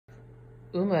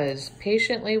Uma is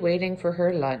patiently waiting for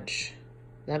her lunch.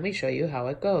 Let me show you how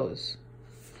it goes.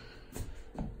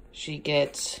 She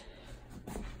gets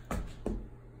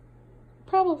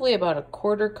probably about a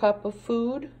 1/4 cup of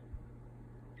food.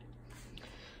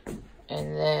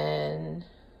 And then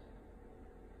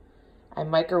I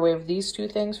microwave these two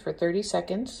things for 30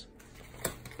 seconds.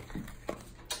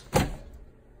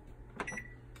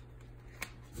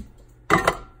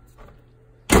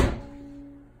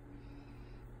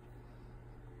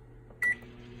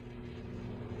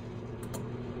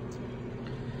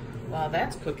 While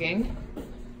that's cooking,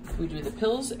 we do the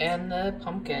pills and the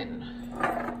pumpkin.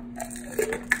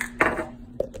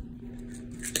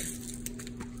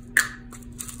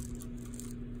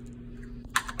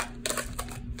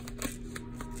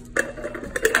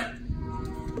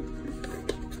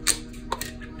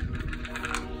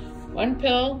 One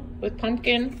pill with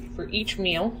pumpkin for each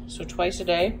meal, so twice a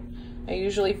day. I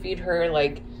usually feed her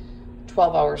like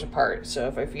 12 hours apart. So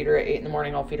if I feed her at 8 in the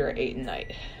morning, I'll feed her at 8 at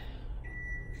night.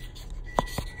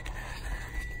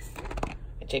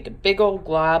 I take a big old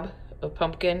glob of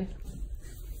pumpkin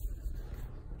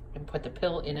and put the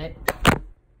pill in it.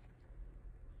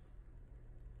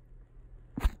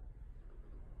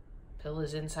 Pill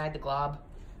is inside the glob.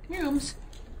 Come here, Ooms.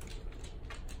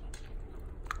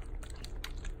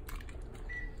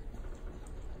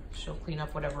 She'll clean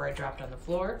up whatever I dropped on the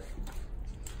floor.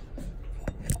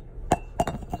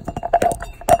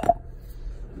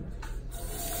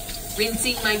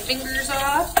 Rinsing my fingers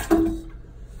off.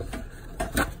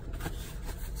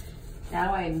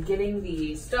 Now I'm getting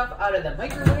the stuff out of the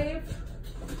microwave.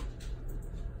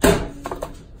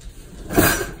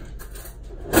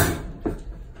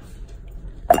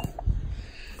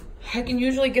 I can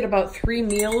usually get about 3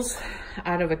 meals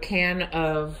out of a can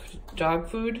of dog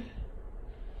food.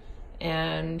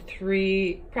 And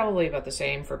 3, probably about the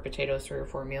same for potatoes, 3 or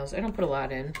 4 meals. I don't put a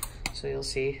lot in, so you'll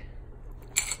see.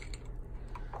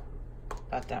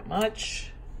 About that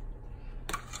much.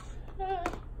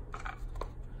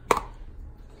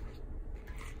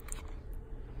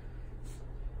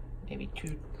 Maybe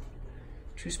two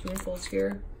spoonfuls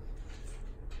here.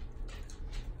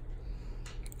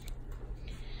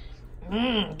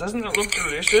 Doesn't it look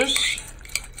delicious?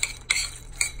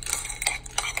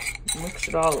 Mix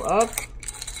it all up.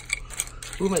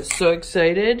 Uma's so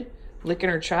excited, licking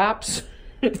her chops.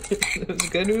 Those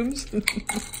good, Ooms.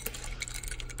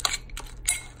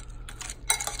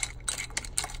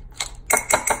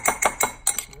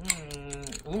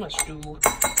 Uma stew.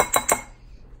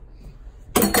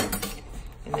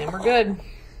 And then we're good.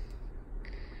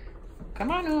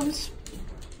 Come on, Ooms.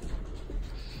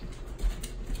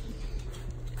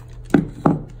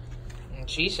 And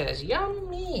she says,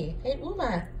 yummy. Hey,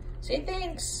 Uma. Say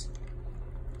thanks.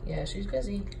 Yeah, she's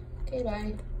busy. Okay,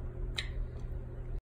 bye.